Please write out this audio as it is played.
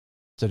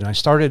interested. And I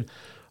started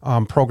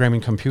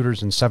programming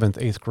computers in 7th,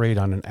 8th grade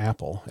on an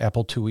Apple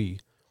IIe,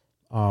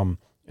 and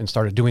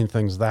started doing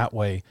things that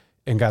way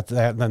and got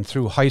that then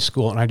through high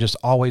school. And I just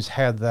always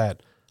had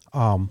that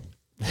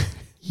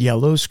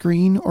yellow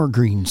screen or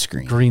green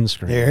screen? Green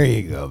screen. There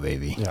you go,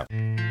 baby. Yeah.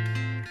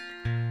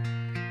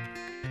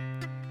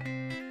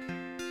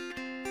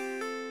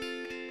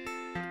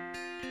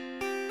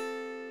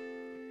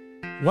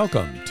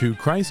 Welcome to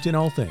Christ in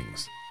All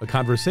Things, a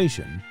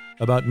conversation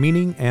about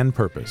meaning and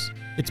purpose.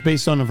 It's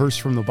based on a verse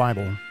from the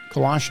Bible,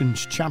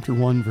 Colossians chapter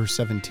 1, verse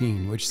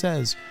 17, which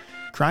says,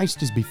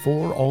 Christ is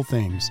before all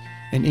things,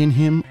 and in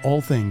him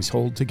all things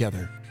hold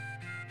together.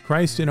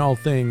 Christ in All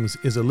Things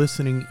is a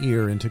listening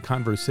ear into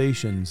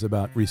conversations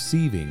about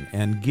receiving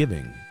and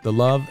giving the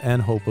love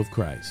and hope of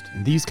Christ.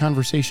 And these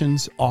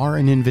conversations are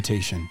an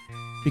invitation,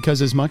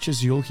 because as much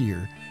as you'll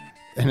hear,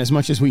 and as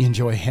much as we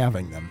enjoy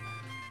having them,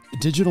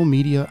 digital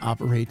media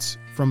operates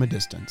from a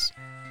distance,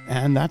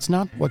 and that's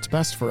not what's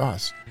best for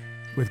us,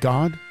 with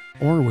God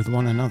or with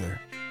one another.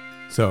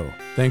 So,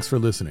 thanks for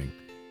listening.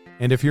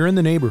 And if you're in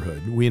the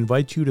neighborhood, we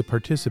invite you to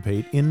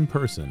participate in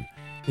person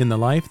in the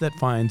life that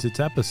finds its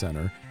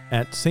epicenter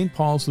at St.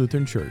 Paul's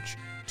Lutheran Church,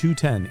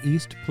 210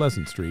 East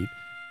Pleasant Street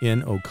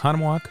in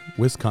Oconomowoc,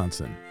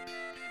 Wisconsin.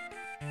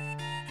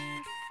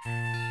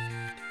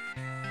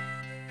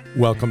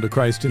 Welcome to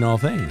Christ in All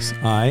Things.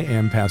 I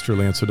am Pastor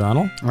Lance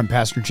O'Donnell. I'm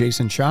Pastor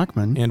Jason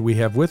Schockman. And we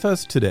have with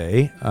us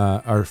today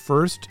our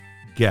first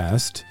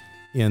guest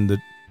in the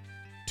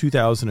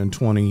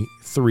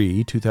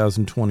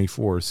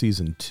 2023-2024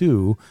 Season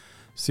 2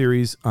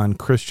 series on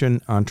Christian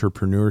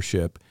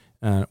entrepreneurship.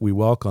 We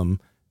welcome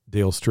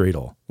Dale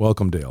Stratil.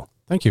 Welcome, Dale.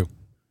 Thank you.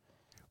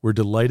 We're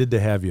delighted to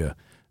have you.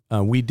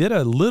 We did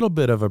a little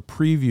bit of a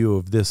preview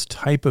of this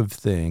type of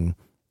thing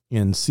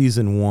in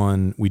Season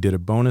 1. We did a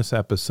bonus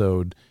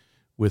episode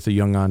with a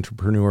young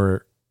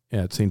entrepreneur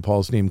at St.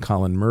 Paul's named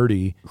Colin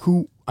Murdy,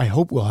 who I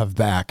hope we'll have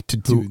back to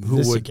do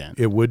this again.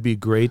 It would be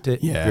great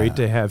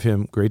to have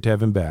him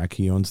back.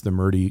 He owns the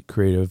Murdy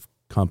Creative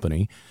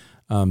Company.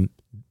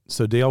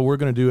 So Dale, we're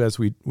going to do as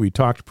we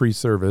talked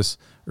pre-service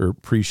or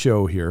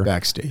pre-show here,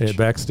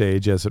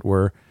 backstage as it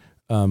were.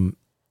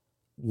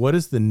 What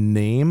is the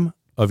name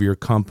of your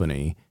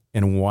company,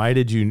 and why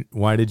did you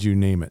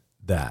name it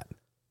that?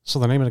 So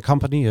the name of the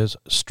company is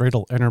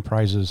Stratil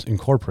Enterprises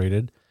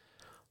Incorporated.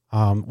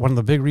 One of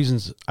the big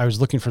reasons I was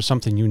looking for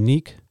something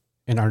unique,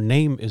 and our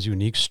name is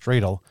unique,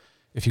 Stratil.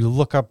 If you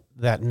look up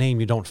that name,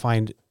 you don't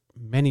find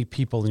many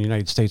people in the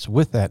United States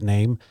with that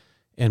name,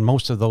 and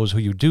most of those who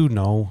you do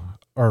know,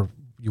 or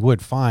you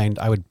would find,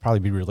 I would probably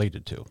be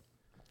related to.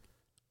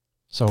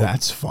 So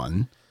that's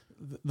fun.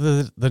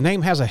 The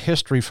name has a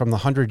history from the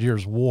 100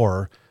 Years'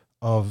 War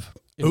of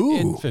an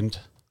infant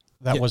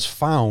that was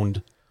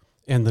found.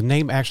 And the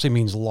name actually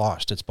means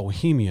lost. It's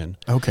Bohemian.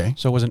 Okay.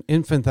 So it was an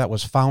infant that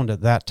was found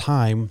at that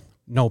time,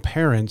 no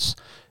parents,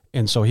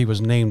 and so he was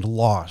named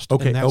Lost.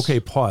 Okay,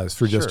 pause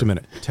for just a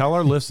minute. Tell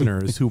our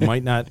listeners who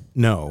might not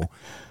know,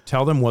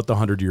 tell them what the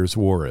 100 Years'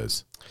 War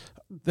is.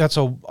 That's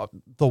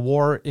the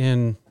war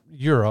in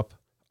Europe,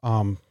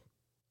 in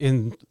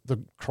the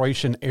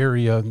Croatian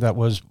area that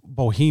was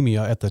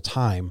Bohemia at the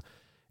time.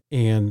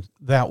 And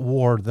that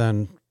war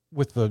then,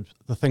 with the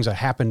things that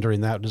happened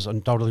during that, is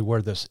undoubtedly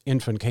where this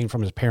infant came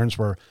from. His parents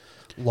were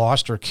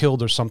lost or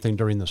killed or something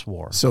during this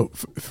war. So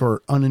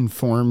for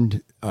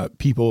uninformed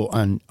people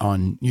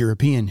on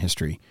European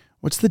history,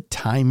 what's the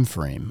time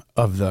frame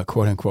of the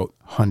quote-unquote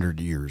 100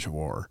 Years'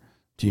 War?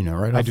 Do you know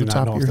right off the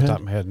top of your head? I do not know off the top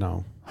of my head,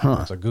 no.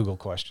 That's a Google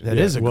question. That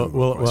is a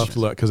Google question. We'll have to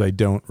look, because I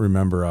don't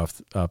remember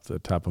off the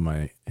top of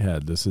my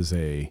head. This is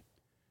a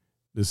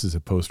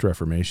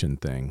post-Reformation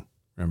thing.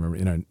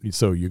 Remember,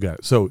 so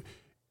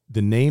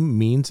the name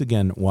means,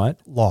 again, what?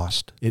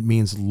 Lost. It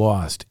means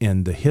lost.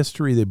 And the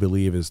history, they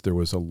believe, is there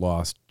was a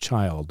lost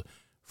child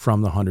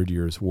from the 100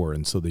 Years' War.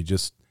 And so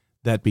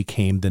that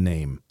became the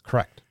name.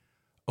 Correct.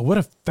 What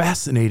a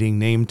fascinating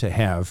name to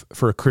have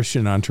for a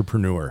Christian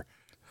entrepreneur.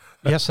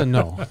 Yes and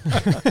no.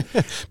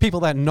 People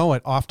that know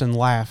it often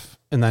laugh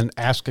and then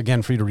ask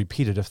again for you to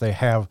repeat it. If they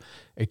have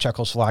a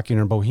Czechoslovakian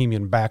or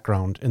Bohemian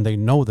background and they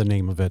know the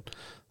name of it,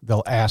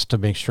 they'll ask to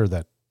make sure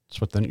that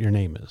that's what your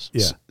name is.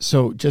 Yeah.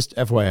 So just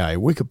FYI,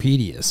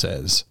 Wikipedia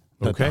says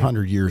that the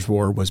 100 Years'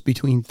 War was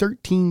between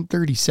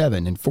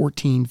 1337 and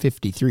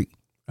 1453.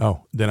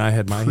 Oh, then I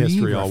had my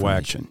history all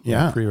whacked.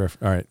 Yeah. All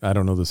right. I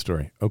don't know the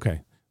story. Okay.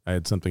 I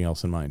had something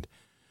else in mind.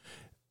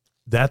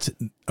 That's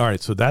all right.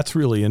 So that's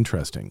really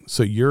interesting.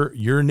 So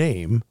your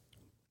name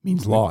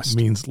means lost.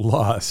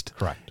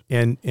 Correct.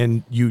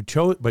 And you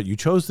chose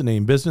the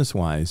name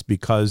business-wise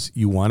because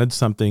you wanted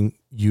something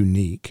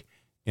unique,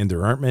 and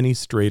there aren't many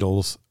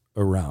Stratils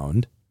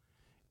around.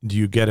 Do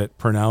you get it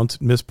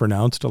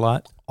mispronounced a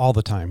lot? All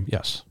the time,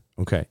 yes.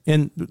 Okay.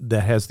 And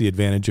that has the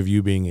advantage of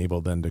you being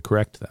able then to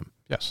correct them.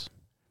 Yes.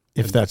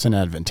 If that's an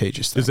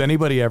advantageous thing. Does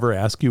anybody ever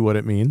ask you what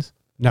it means?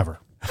 Never.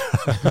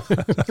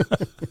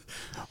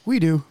 We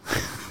do.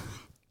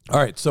 All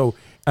right. So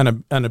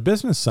on a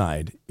business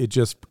side,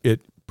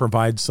 it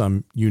provides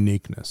some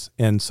uniqueness.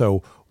 And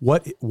so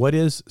what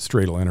is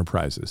Stratil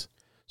Enterprises?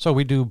 So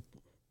we do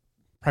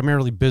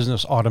primarily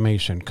business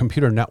automation,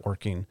 computer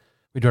networking.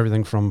 We do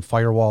everything from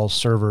firewalls,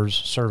 servers,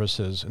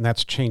 services, and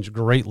that's changed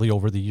greatly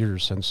over the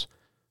years since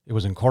it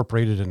was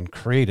incorporated and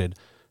created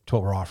to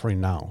what we're offering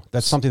now.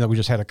 That's something that we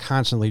just had to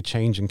constantly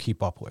change and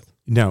keep up with.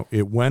 Now,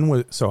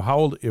 how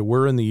old?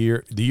 We're in the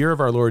year of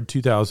our Lord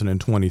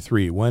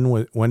 2023. When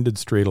did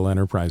Stratil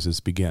Enterprises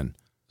begin?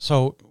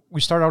 So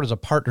we started out as a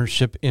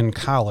partnership in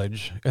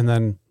college, and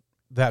then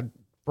that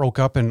broke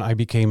up, and I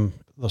became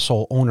the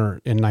sole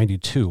owner in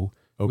 92.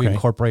 Okay. We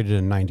incorporated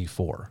in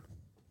 94.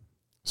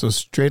 So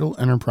Stratil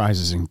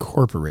Enterprises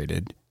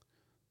Incorporated,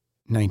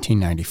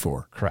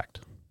 1994. Correct.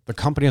 The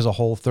company as a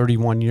whole,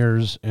 31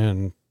 years,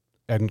 and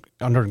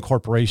under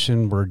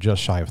incorporation, we're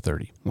just shy of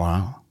 30.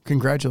 Wow.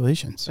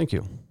 Congratulations. Thank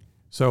you.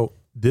 So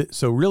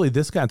really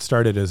this got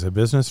started as a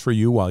business for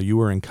you while you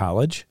were in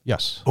college?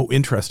 Yes. Oh,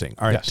 interesting.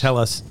 All right, Yes. Tell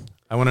us.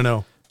 I want to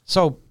know.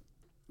 So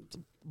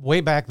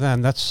way back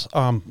then, that's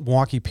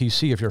Milwaukee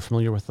PC, if you're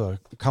familiar with the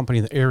company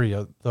in the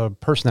area. The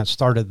person that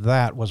started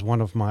that was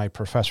one of my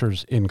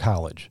professors in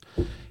college.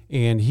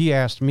 And he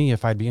asked me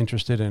if I'd be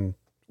interested in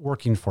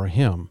working for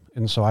him.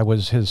 And so I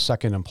was his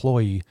second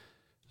employee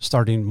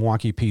starting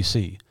Milwaukee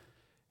PC.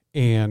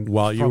 And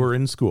While you were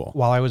in school?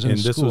 While I was in school.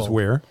 And this was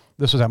where?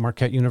 This was at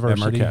Marquette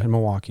University in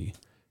Milwaukee.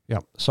 Yeah.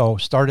 So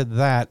started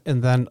that.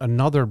 And then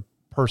another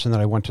person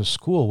that I went to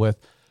school with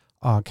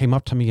came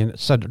up to me and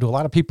said, do a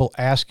lot of people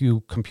ask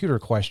you computer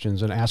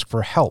questions and ask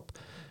for help?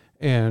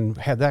 And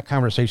had that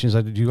conversation. He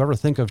said, do you ever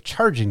think of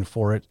charging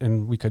for it?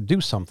 And we could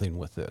do something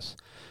with this.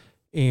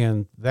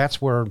 And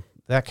that's where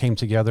that came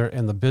together,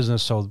 and the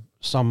business. So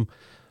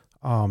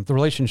the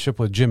relationship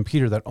with Jim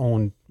Peter that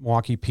owned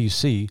Milwaukee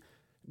PC,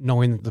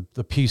 knowing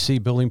the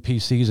PC, building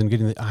PCs and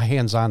getting the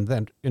hands-on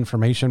that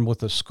information with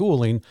the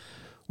schooling,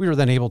 we were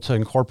then able to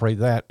incorporate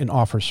that and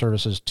offer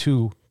services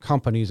to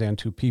companies and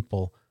to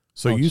people.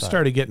 So outside. You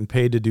started getting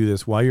paid to do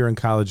this while you're in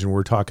college, and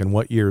we're talking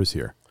what years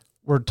here?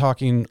 We're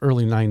talking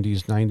early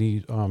 90s,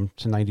 90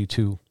 to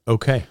 92.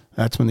 Okay.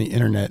 That's when the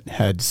internet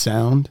had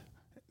sound.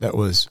 That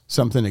was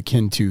something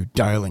akin to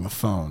dialing a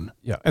phone.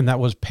 Yeah, and that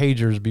was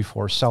pagers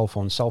before cell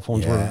phones. Cell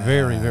phones were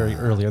very, very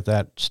early at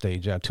that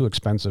stage. Yeah, too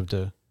expensive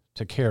to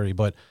carry.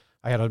 But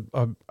I had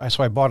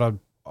so I bought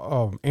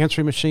a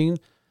answering machine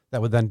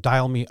that would then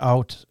dial me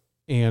out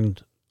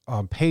and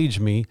page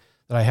me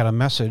that I had a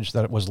message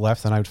that was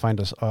left, and I would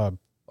find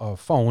a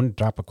phone,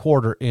 drop a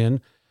quarter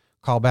in,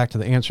 call back to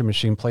the answering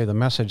machine, play the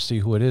message, see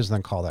who it is,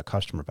 then call that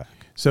customer back.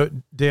 So,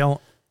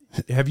 Dale,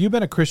 have you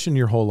been a Christian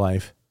your whole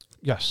life?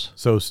 Yes.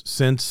 So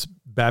since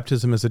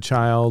baptism as a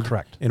child?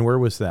 Correct. And where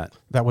was that?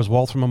 That was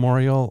Waltham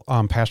Memorial.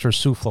 Pastor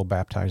Suflo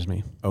baptized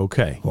me.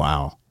 Okay.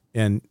 Wow.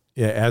 And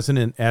as an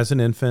infant? As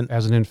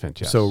an infant,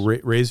 yes. So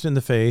raised in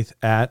the faith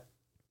at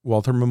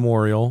Waltham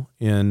Memorial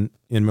in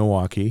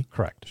Milwaukee.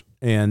 Correct.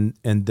 And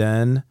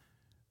then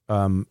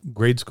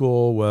grade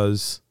school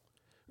was?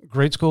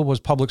 Grade school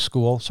was public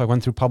school. So I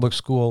went through public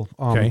school,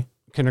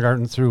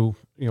 kindergarten through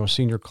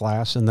senior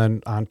class, and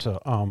then on to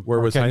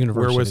Where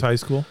was high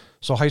school?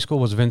 So high school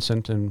was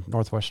Vincent in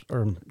northwest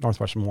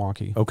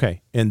Milwaukee.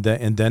 Okay, and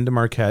then to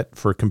Marquette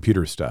for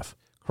computer stuff.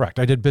 Correct.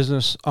 I did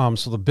business.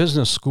 So the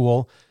business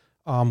school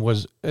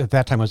was at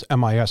that time was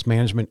MIS,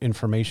 Management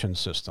Information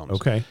Systems.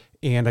 Okay,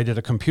 and I did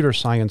a computer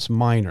science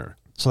minor.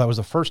 So that was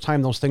the first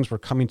time those things were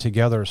coming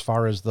together as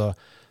far as the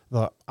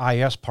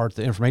IS part,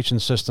 the information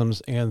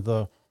systems, and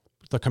the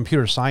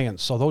computer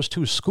science. So those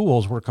two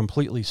schools were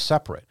completely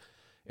separate.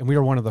 And we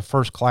were one of the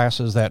first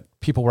classes that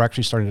people were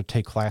actually starting to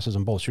take classes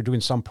in both. So you're doing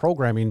some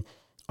programming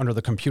under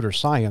the computer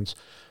science,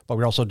 but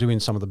we're also doing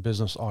some of the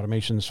business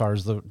automation as far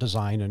as the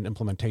design and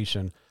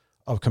implementation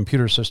of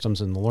computer systems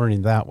and the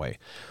learning that way.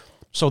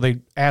 So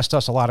they asked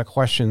us a lot of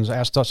questions,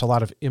 asked us a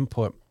lot of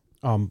input.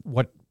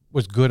 What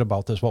was good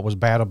about this? What was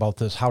bad about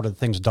this? How did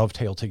things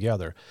dovetail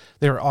together?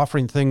 They were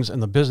offering things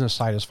in the business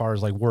side as far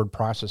as like word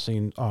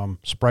processing,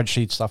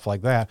 spreadsheets, stuff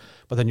like that.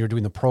 But then you're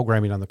doing the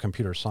programming on the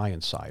computer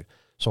science side.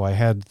 So I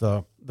had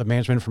the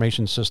management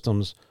information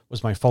systems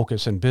was my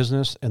focus in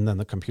business, and then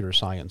the computer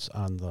science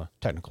on the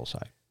technical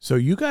side. So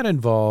you got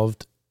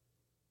involved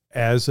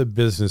as a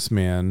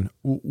businessman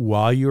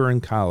while you were in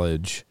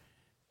college.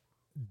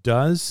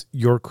 Does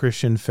your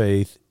Christian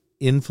faith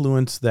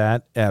influence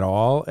that at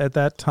all at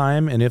that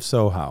time? And if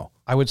so, how?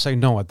 I would say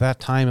no. At that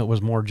time, it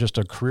was more just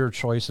a career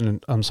choice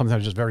and something I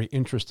was just very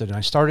interested in.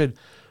 I started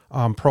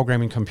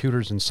programming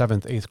computers in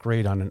 7th, 8th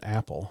grade on an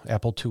Apple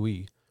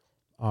IIe.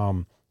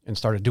 And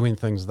started doing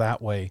things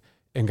that way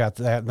and got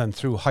that then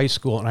through high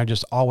school. And I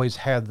just always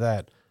had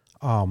that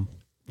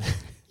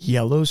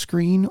yellow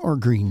screen or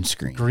green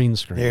screen? Green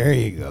screen. There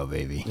you go,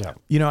 baby.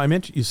 Yeah. I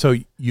mentioned, so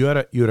you had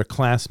a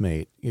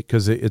classmate,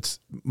 because it's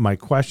my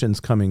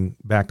question's coming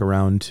back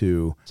around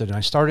to. And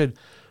I started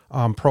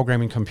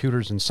programming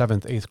computers in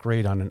 7th, 8th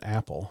grade on an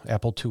Apple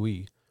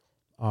IIe,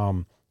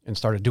 and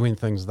started doing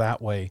things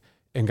that way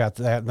and got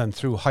that then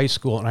through high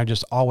school. And I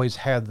just always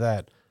had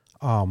that,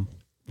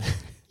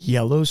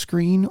 yellow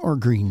screen or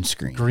green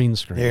screen? Green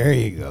screen. There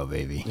you go,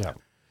 baby. Yeah.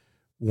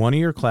 One of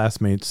your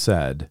classmates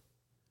said,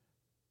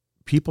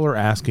 people are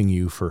asking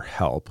you for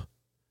help.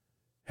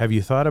 have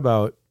you thought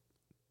about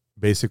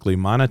basically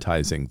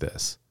monetizing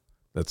this?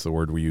 That's the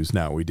word we use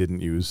now. We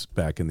didn't use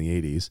back in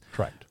the 80s.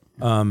 Correct.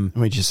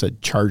 We just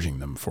said charging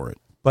them for it.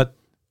 But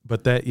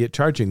that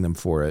charging them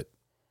for it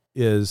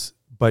is,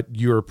 but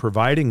you're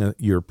providing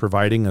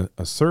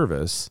a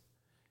service,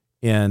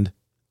 and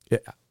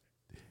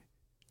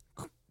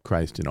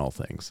Christ in all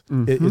things.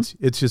 Mm-hmm.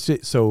 It's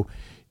just so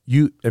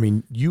you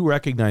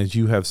recognize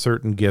you have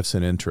certain gifts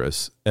and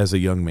interests as a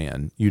young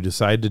man. You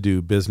decide to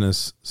do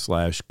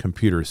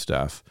business/computer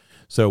stuff.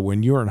 So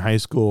when you were in high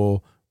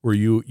school,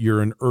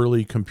 you're an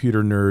early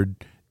computer nerd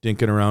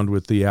dinking around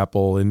with the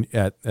Apple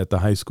at the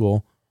high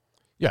school?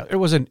 Yeah, it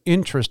was an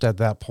interest at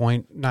that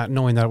point, not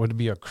knowing that it would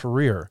be a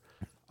career.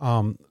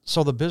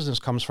 So the business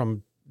comes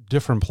from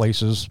different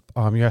places.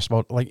 You asked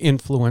about like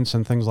influence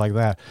and things like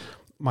that.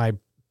 My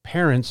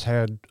parents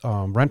had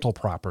rental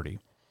property,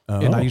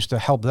 and I used to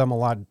help them a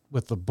lot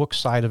with the book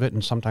side of it,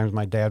 and sometimes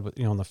my dad,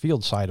 on the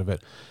field side of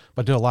it.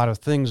 But did a lot of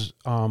things,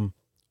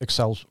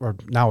 Excel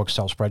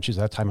spreadsheets.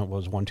 At that time it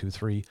was 1, 2,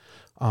 3.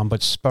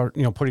 But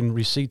putting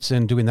receipts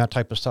in, doing that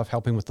type of stuff,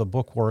 helping with the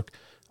book work,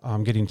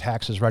 getting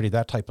taxes ready,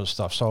 that type of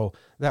stuff. So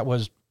that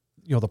was,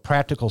 the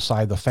practical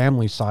side, the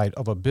family side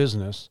of a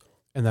business,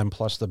 and then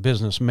plus the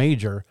business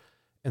major,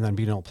 and then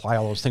being able to apply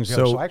all those things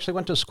together. So I actually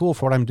went to school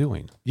for what I'm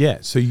doing. Yeah.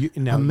 So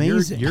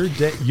amazing. Your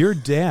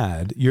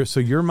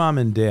mom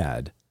and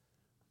dad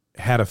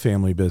had a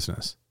family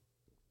business.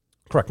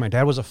 Correct. My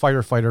dad was a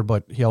firefighter,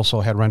 but he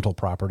also had rental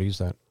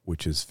properties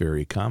which is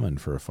very common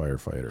for a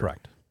firefighter.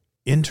 Correct.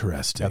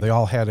 Interesting. Yeah, they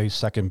all had a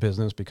second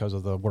business because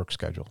of the work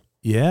schedule.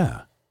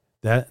 Yeah.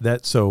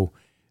 So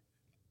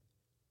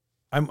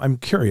I'm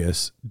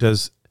curious,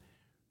 because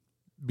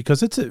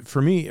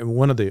for me,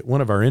 one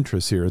of our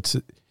interests here, it's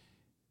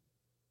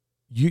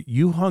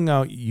you hang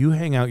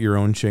out your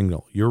own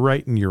shingle. You're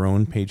writing your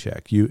own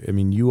paycheck.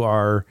 You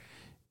are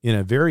in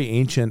a very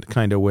ancient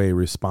kind of way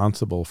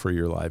responsible for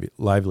your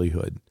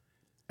livelihood.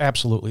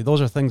 Absolutely. Those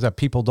are things that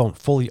people don't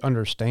fully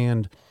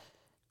understand.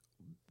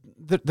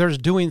 There's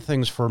doing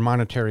things for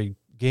monetary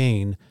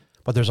gain,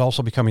 but there's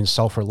also becoming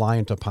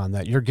self-reliant upon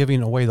that. You're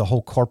giving away the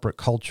whole corporate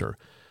culture.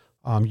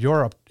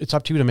 It's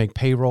up to you to make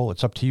payroll.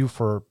 It's up to you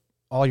for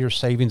all your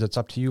savings. It's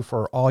up to you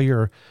for all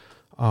your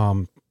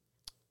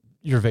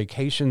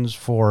vacations,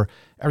 for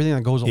everything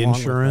that goes along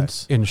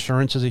Insurance. with it.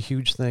 Insurance is a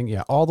huge thing.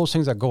 Yeah, all those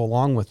things that go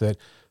along with it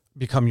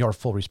become your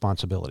full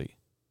responsibility.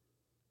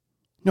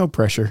 No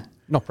pressure.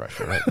 No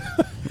pressure, right?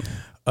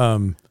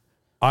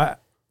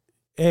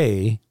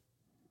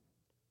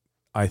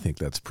 I think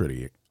that's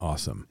pretty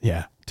awesome.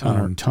 Yeah,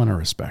 ton of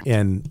respect.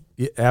 And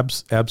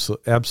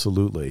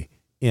absolutely.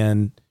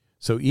 And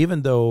so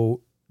even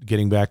though,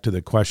 getting back to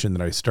the question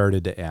that I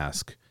started to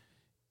ask,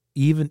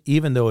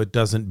 even though it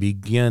doesn't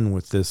begin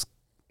with this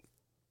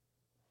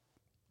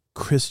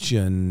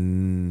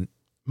Christian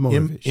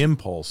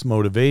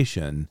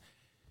motivation,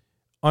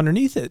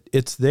 underneath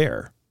it's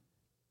there,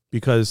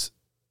 because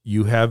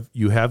you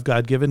have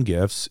God-given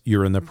gifts.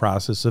 You're in the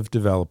process of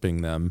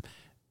developing them,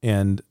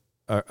 and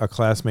a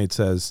classmate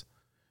says,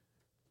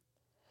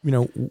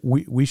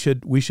 we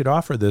should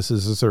offer this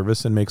as a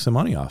service and make some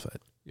money off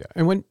it. Yeah,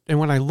 and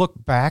when I look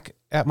back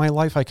at my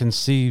life, I can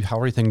see how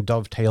everything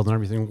dovetailed and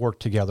everything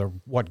worked together.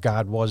 What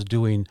God was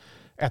doing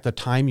at the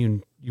time,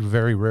 you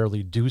very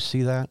rarely do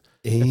see that.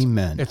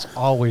 Amen. It's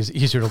always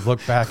easier to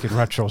look back in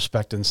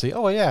retrospect and see,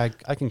 oh yeah,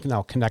 I can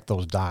now connect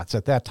those dots.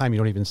 At that time, you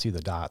don't even see the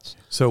dots.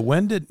 So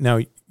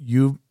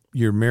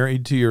you're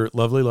married to your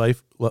lovely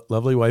wife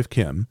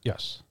Kim?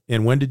 Yes.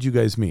 And when did you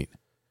guys meet?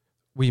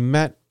 We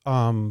met,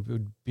 it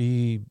would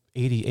be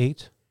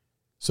 88.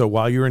 So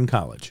while you're in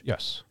college?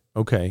 Yes.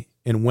 Okay.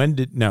 And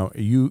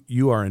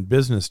you are in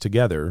business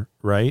together,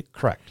 right?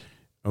 Correct.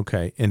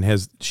 Okay. And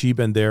has she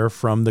been there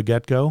from the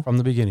get-go? From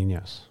the beginning,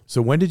 yes.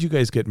 So when did you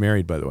guys get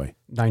married, by the way?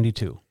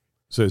 92.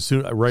 So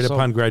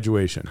upon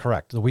graduation?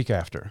 Correct. The week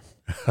after.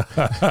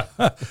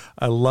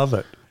 I love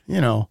it.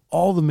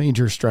 All the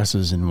major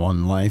stresses in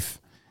one life.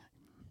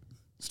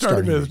 Start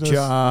a business,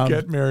 job,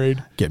 get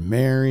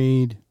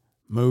married,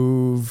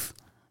 move.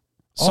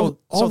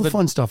 All the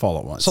fun stuff all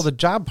at once. So the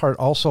job part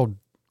also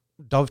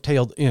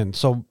dovetailed in.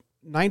 So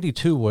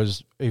 92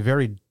 was a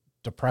very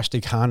depressed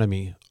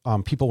economy.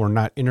 People were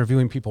not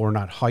interviewing, people were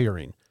not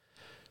hiring.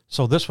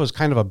 So this was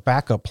kind of a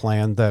backup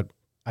plan that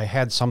I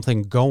had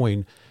something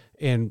going,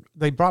 and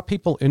they brought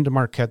people into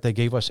Marquette. They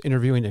gave us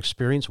interviewing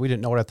experience. We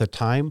didn't know it at the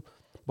time,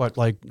 but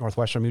like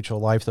Northwestern Mutual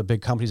Life, the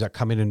big companies that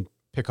come in and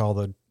pick all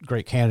the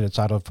great candidates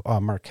out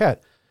of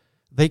Marquette,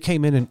 they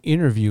came in and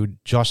interviewed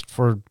just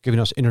for giving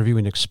us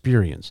interviewing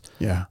experience.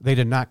 Yeah. They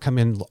did not come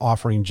in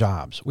offering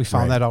jobs. We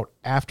found that out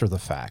after the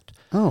fact.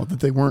 Oh, that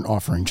they weren't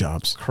offering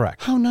jobs.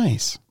 Correct. How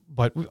nice.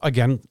 But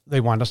again,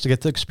 they wanted us to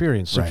get the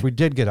experience, which we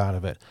did get out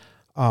of it.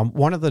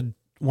 One of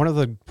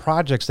the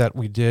projects that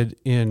we did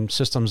in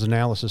systems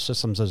analysis,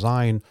 systems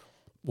design,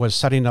 was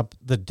setting up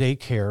the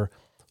daycare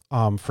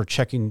for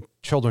checking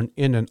children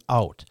in and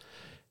out.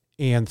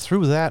 And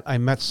through that, I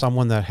met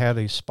someone that had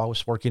a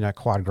spouse working at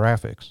Quad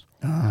Graphics,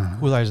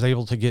 who I was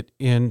able to get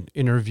in,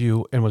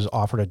 interview, and was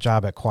offered a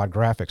job at Quad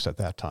Graphics at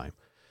that time.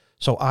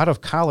 So out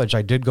of college,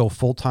 I did go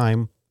full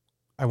time.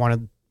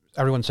 Everyone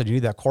said, you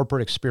need that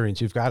corporate experience.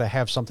 You've got to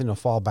have something to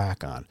fall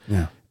back on.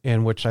 Yeah.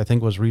 And which I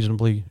think was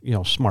reasonably,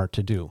 smart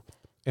to do.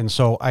 And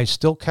so I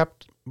still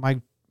kept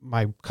my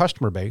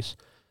customer base.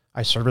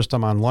 I serviced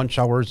them on lunch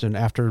hours and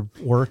after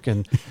work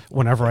and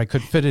whenever I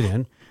could fit it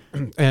in.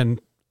 And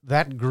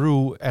that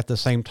grew at the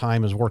same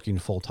time as working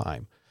full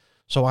time.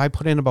 So I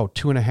put in about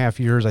 2.5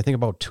 years. I think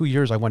about 2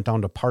 years I went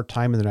down to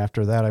part-time. And then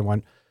after that, I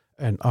went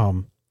and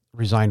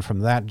resigned from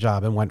that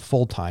job and went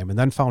full-time, and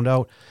then found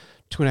out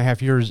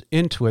 2.5 years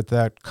into it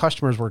that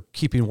customers were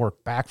keeping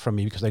work back from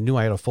me because they knew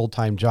I had a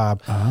full-time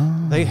job.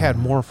 Oh. They had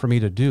more for me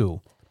to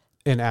do.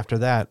 And after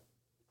that,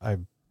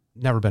 I've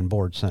never been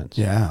bored since.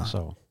 Yeah.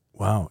 So.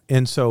 Wow.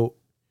 And so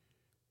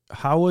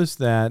how did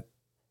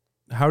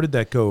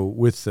that go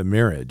with the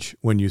marriage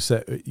when you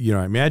said,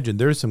 I imagine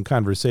there's some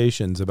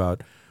conversations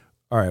about,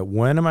 all right,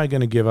 when am I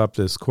going to give up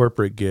this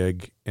corporate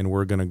gig and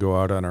we're going to go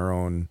out on our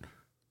own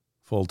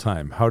full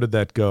time? How did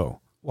that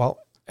go? Well,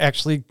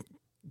 actually,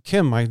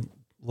 Kim, my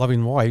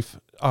loving wife,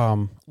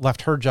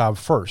 left her job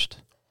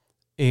first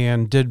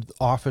and did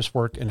office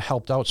work and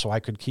helped out so I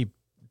could keep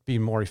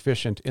being more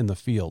efficient in the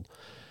field.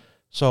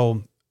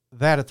 So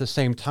that at the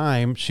same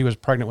time, she was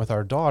pregnant with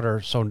our daughter.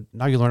 So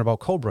now you learn about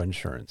COBRA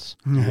insurance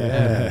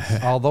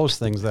and all those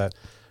things that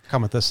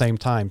come at the same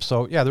time.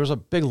 So yeah, there was a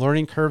big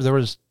learning curve. There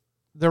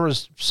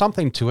was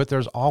something to it.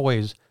 There's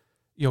always,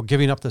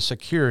 giving up the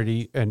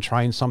security and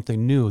trying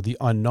something new, the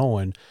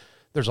unknown.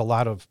 There's a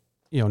lot of,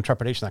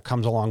 trepidation that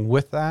comes along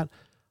with that.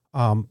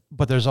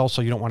 But there's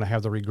also, you don't want to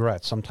have the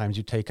regrets. Sometimes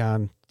you take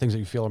on things that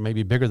you feel are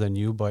maybe bigger than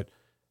you, but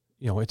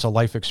it's a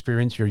life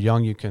experience. You're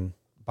young, you can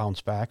bounce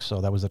back.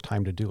 So that was the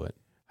time to do it.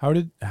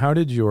 How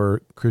did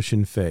your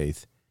Christian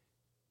faith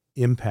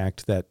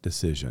impact that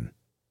decision?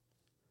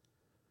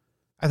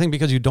 I think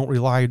because you don't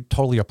rely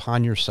totally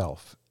upon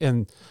yourself.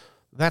 And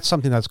that's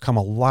something that's come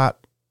a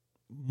lot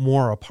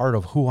more a part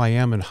of who I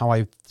am and how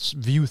I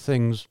view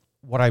things,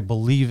 what I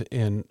believe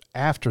in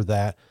after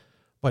that.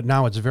 But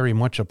now it's very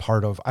much a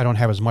part of, I don't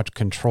have as much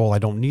control. I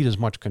don't need as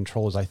much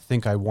control as I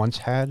think I once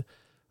had.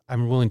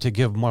 I'm willing to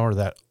give more of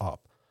that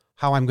up.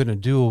 How I'm going to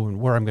do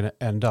and where I'm going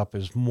to end up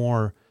is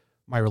more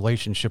my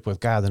relationship with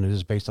God than it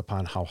is based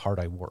upon how hard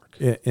I work.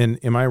 And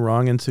am I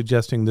wrong in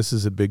suggesting this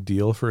is a big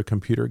deal for a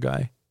computer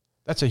guy?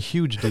 That's a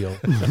huge deal.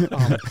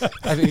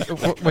 I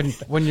mean,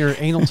 when you're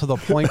anal to the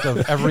point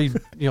of every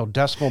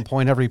decimal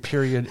point, every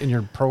period in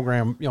your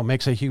program,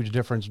 makes a huge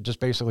difference.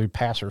 Just basically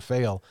pass or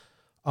fail.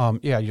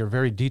 You're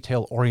very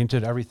detail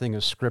oriented. Everything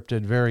is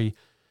scripted. Very,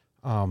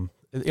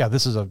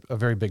 this is a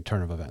very big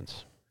turn of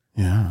events.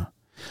 Yeah.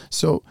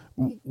 So,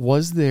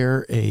 was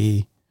there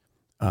a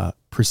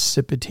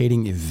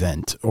precipitating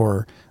event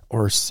or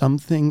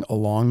something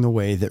along the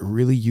way that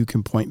really you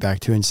can point back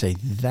to and say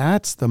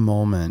that's the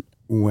moment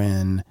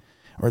when,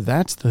 or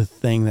that's the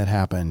thing that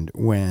happened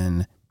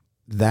when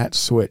that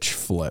switch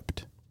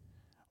flipped?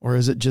 Or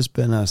has it just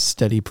been a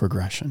steady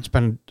progression? It's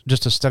been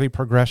just a steady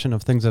progression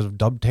of things that have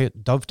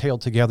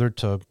dovetailed together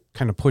to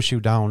kind of push you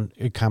down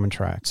a common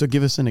track. So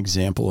give us an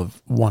example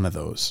of one of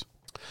those.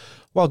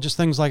 Well, just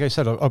things like I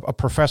said, a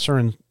professor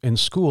in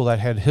school that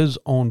had his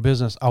own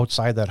business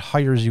outside that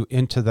hires you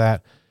into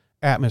that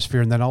atmosphere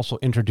and then also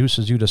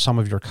introduces you to some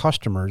of your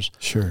customers.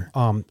 Sure.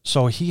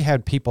 So he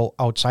had people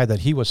outside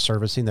that he was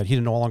servicing that he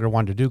no longer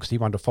wanted to do because he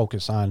wanted to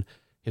focus on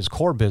his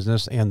core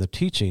business and the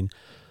teaching.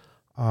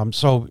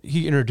 So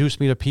he introduced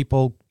me to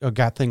people,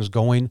 got things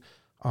going.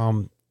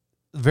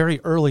 Very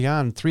early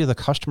on, 3 of the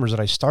customers that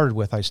I started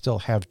with, I still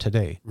have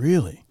today.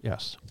 Really?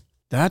 Yes.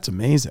 That's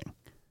amazing.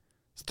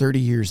 It's 30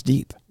 years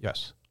deep.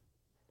 Yes.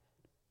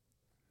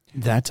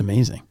 That's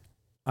amazing.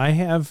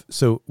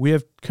 So we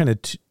have kind of,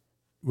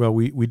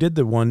 we did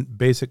the one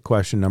basic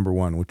question, number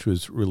 1, which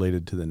was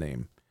related to the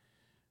name.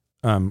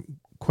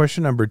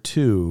 Question number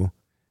 2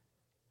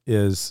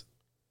 is,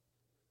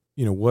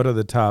 what are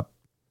the top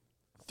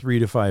 3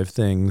 to 5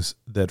 things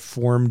that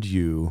formed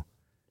you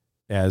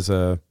as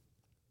a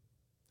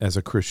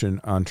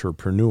Christian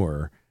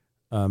entrepreneur?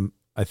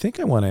 I think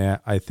I want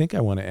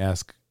to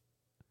ask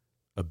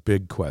a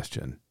big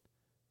question,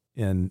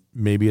 and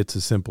maybe it's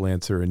a simple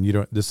answer.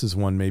 And this is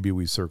one maybe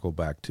we circle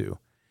back to.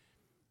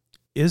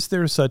 Is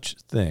there such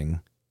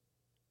thing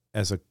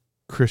as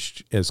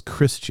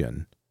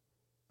Christian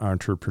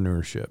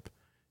entrepreneurship?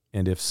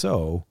 And if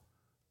so,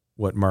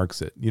 what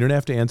marks it? You don't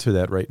have to answer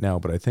that right now,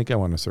 but I think I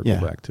want to circle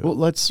back to it. Well,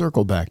 let's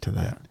circle back to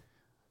that.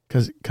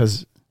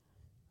 Because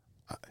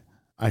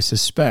I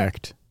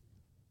suspect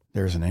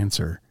there's an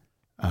answer.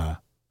 I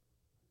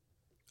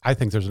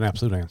think there's an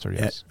absolute answer,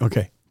 yes.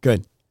 Okay,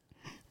 good.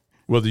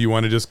 Well, do you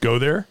want to just go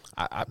there?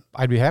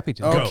 I'd be happy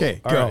to. Okay,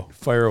 go. All right,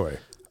 fire away.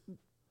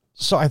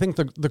 So I think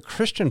the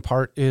Christian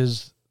part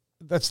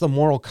that's the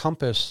moral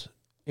compass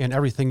in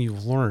everything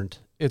you've learned.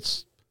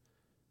 It's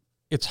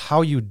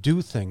how you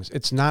do things.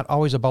 It's not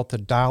always about the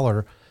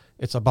dollar.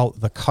 It's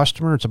about the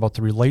customer. It's about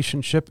the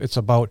relationship. It's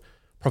about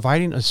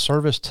providing a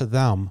service to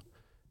them.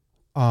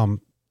 I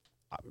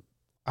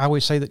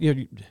always say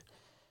that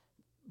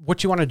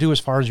what you want to do as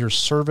far as your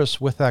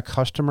service with that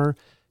customer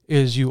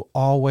is you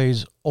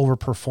always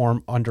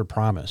overperform under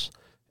promise,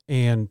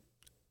 and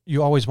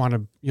you always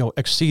want to,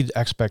 exceed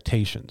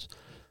expectations.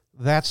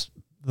 That's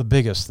the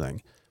biggest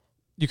thing.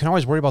 You can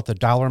always worry about the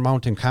dollar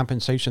amount and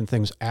compensation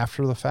things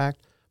after the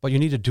fact, but you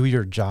need to do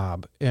your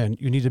job, and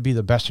you need to be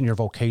the best in your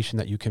vocation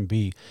that you can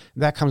be.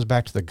 And that comes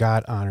back to the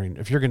God honoring.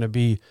 If you're going to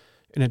be,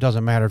 and it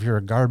doesn't matter if you're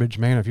a garbage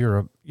man, if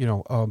you're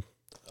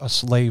a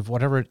slave,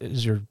 whatever it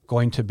is you're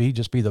going to be,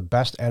 just be the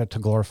best at it to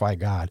glorify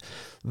God.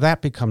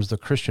 That becomes the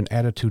Christian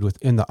attitude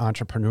within the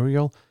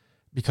entrepreneurial,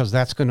 because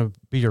that's going to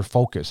be your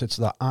focus. It's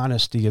the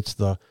honesty. It's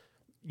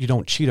you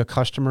don't cheat a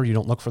customer. You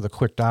don't look for the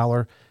quick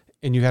dollar.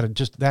 And you got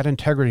to that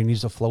integrity needs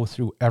to flow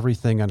through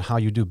everything on how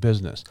you do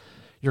business.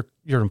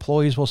 Your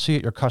employees will see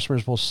it. Your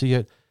customers will see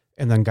it.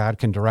 And then God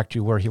can direct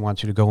you where he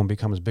wants you to go and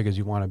become as big as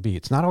you want to be.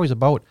 It's not always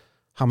about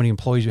how many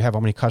employees you have, how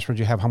many customers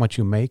you have, how much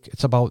you make.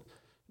 It's about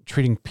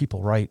treating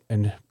people right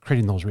and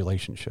creating those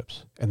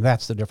relationships. And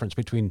that's the difference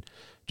between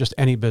just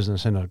any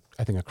business and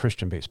I think a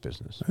Christian-based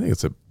business. I think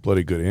it's a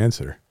bloody good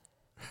answer.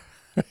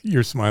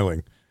 You're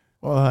smiling.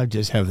 Well, I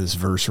just have this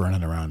verse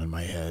running around in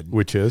my head.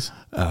 Which is?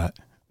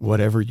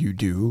 Whatever you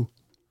do,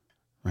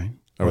 right?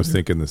 I was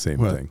thinking the same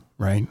thing.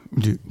 Right?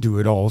 Do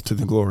it all to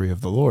the glory of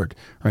the Lord,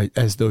 right?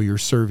 As though you're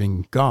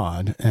serving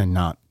God and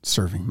not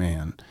serving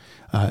man.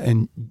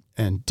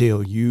 And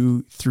Dale,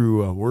 you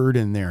threw a word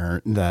in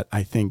there that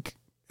I think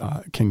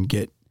can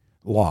get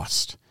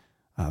lost,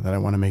 that I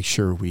want to make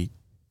sure we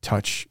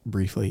touch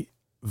briefly: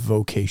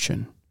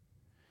 vocation,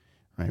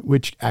 right?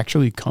 Which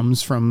actually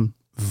comes from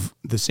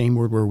the same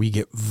word where we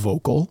get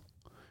vocal,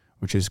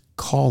 which is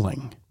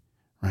calling,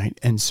 right?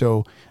 And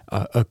so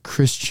a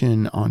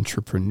Christian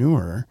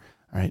entrepreneur,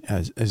 right,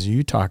 as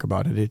you talk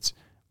about it,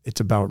 it's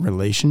about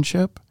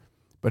relationship,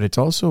 but it's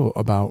also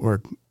about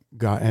where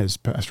God, as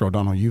Pastor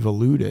O'Donnell, you've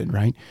alluded,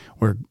 right,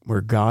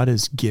 where God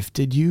has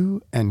gifted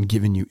you and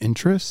given you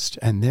interest,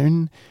 and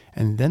then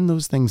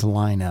those things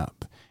line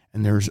up,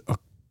 and there's a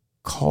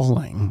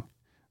calling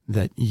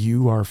that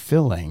you are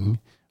filling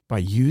by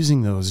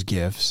using those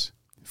gifts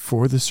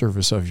for the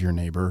service of your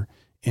neighbor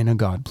in a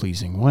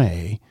God-pleasing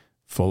way,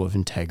 full of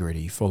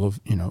integrity, full of,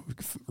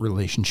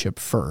 relationship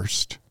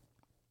first.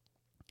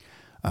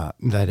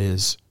 That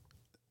is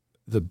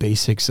the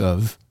basics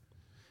of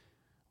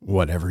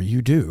whatever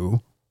you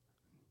do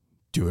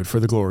it for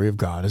the glory of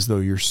God, as though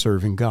you're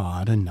serving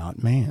God and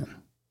not man.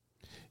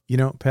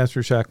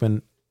 Pastor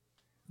Schachman,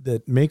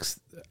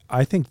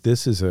 I think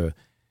this is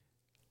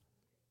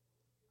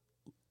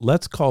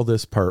let's call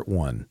this part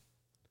one.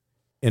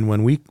 And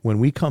when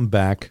we come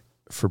back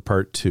for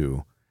part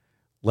two,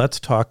 let's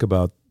talk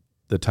about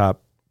the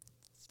top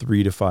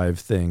 3 to 5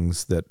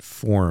 things that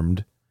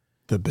formed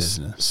the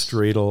business,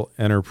 Stratil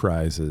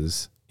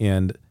Enterprises.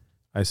 And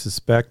I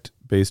suspect,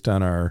 based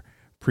on our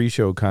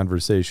pre-show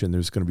conversation,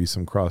 there's going to be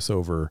some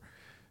crossover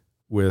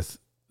with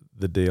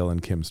the Dale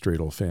and Kim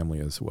Stratil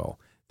family as well.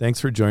 Thanks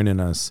for joining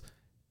us,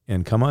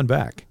 and come on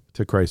back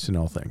to Christ in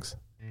All Things.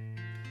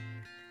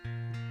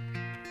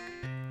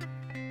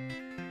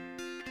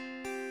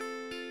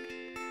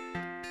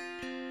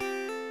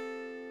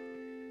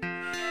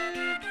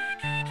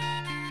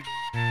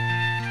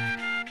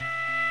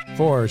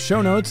 For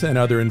show notes and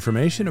other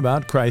information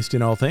about Christ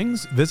in All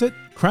Things, visit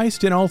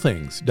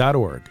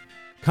christinallthings.org.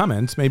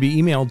 Comments may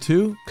be emailed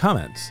to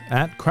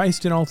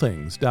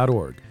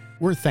comments@christinallthings.org.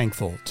 We're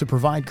thankful to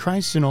provide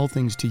Christ in All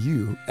Things to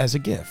you as a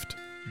gift.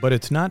 But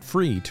it's not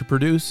free to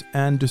produce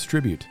and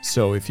distribute.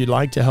 So if you'd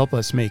like to help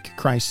us make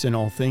Christ in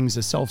All Things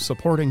a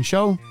self-supporting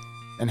show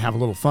and have a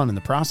little fun in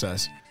the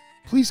process,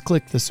 please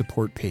click the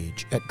support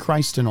page at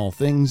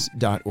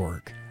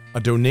christinallthings.org. A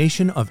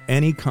donation of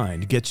any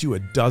kind gets you a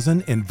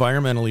dozen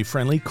environmentally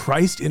friendly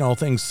Christ in All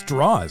Things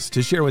straws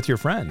to share with your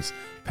friends.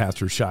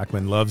 Pastor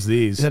Schachman loves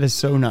these. That is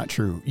so not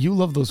true. You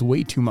love those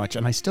way too much,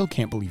 and I still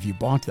can't believe you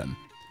bought them.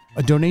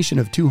 A donation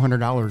of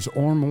 $200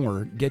 or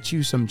more gets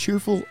you some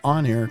cheerful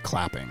on-air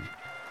clapping.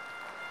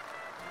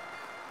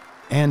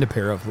 And a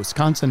pair of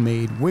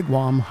Wisconsin-made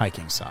Wigwam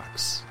hiking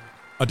socks.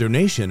 A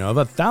donation of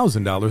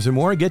 $1,000 or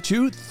more gets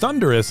you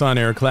thunderous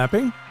on-air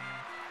clapping.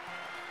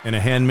 And a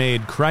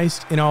handmade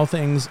Christ in All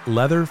Things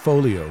leather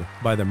folio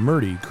by the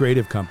Murdy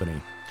Creative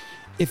Company.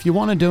 If you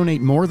want to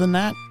donate more than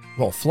that,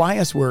 well, fly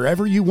us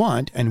wherever you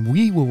want, and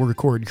we will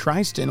record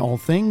Christ in All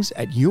Things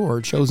at your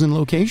chosen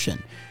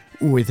location.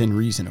 Within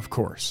reason, of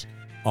course.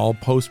 All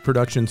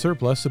post-production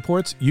surplus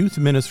supports youth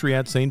ministry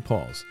at St.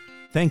 Paul's.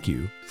 Thank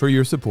you for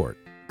your support.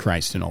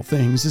 Christ in All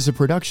Things is a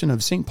production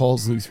of St.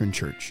 Paul's Lutheran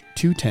Church,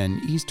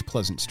 210 East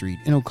Pleasant Street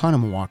in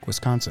Oconomowoc,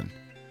 Wisconsin.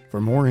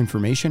 For more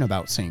information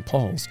about St.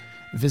 Paul's,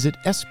 visit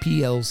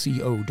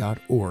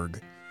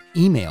splco.org.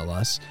 Email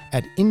us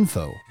at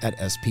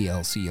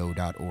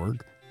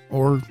info@splco.org,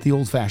 or the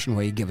old-fashioned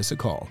way, give us a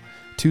call,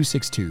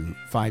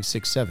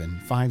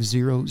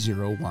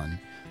 262-567-5001.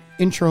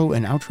 Intro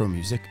and outro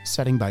music,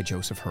 setting by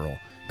Joseph Hurl.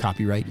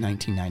 Copyright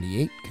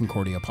 1998,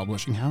 Concordia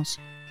Publishing House,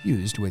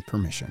 used with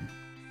permission.